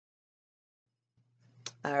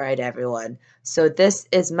All right, everyone. So this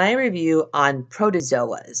is my review on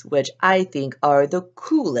protozoas, which I think are the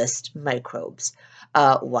coolest microbes.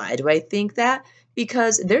 Why do I think that?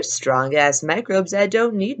 Because they're strong-ass microbes that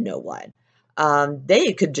don't need no one.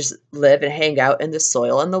 They could just live and hang out in the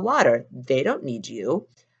soil and the water. They don't need you.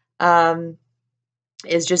 Um,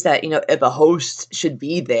 it's just that, if a host should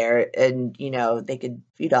be there and, they could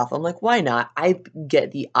feed off them, like, why not? I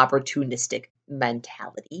get the opportunistic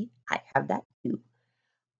mentality. I have that too.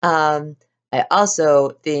 Um, I also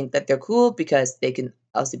think that they're cool because they can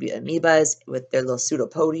also be amoebas with their little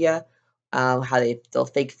pseudopodia, how they'll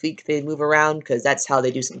fake freak they move around because that's how they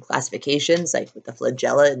do some classifications, like with the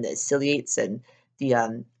flagella and the ciliates and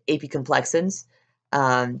the apicomplexans.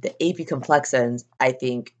 The apicomplexans, I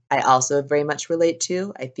think I also very much relate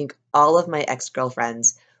to. I think all of my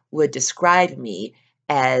ex-girlfriends would describe me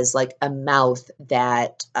as like a mouth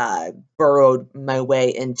that burrowed my way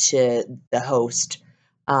into the host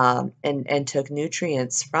and took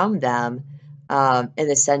nutrients from them in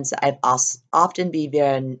the sense that I've also often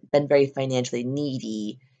been very financially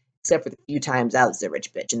needy, except for the few times I was the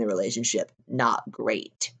rich bitch in the relationship. Not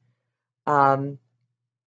great. Um,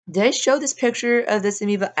 did I show this picture of this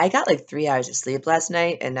amoeba? I got like 3 hours of sleep last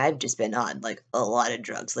night, and I've just been on like a lot of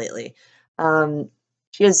drugs lately. Um,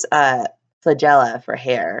 she has flagella for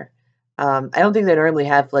hair. I don't think they normally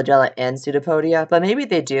have flagella and pseudopodia, but maybe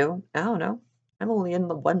they do. I don't know. I'm only in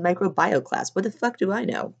the one microbiome class. What the fuck do I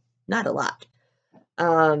know? Not a lot.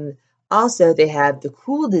 Um, Also, they have the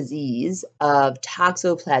cool disease of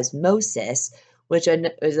toxoplasmosis, which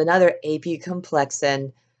is another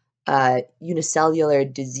apicomplexan unicellular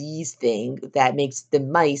disease thing that makes the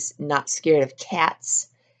mice not scared of cats.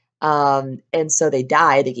 And so they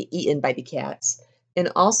die, they get eaten by the cats.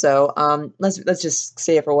 And also, let's just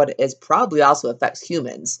say it for what it is, probably also affects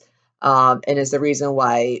humans. And is the reason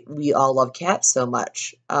why we all love cats so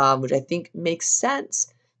much, which I think makes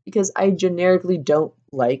sense because I generically don't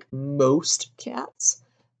like most cats.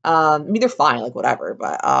 I mean, they're fine, like whatever,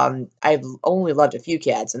 but I've only loved a few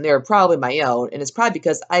cats, and they're probably my own, and it's probably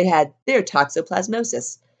because I had their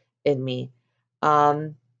toxoplasmosis in me.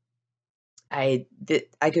 Um, I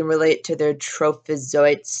can relate to their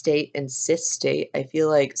trophozoite state and cyst state. I feel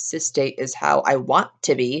like cyst state is how I want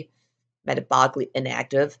to be, metabolically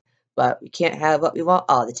inactive, but we can't have what we want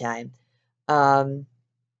all the time. Um,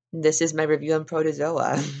 this is my review on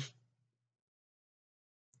protozoa.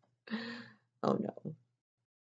 Oh no.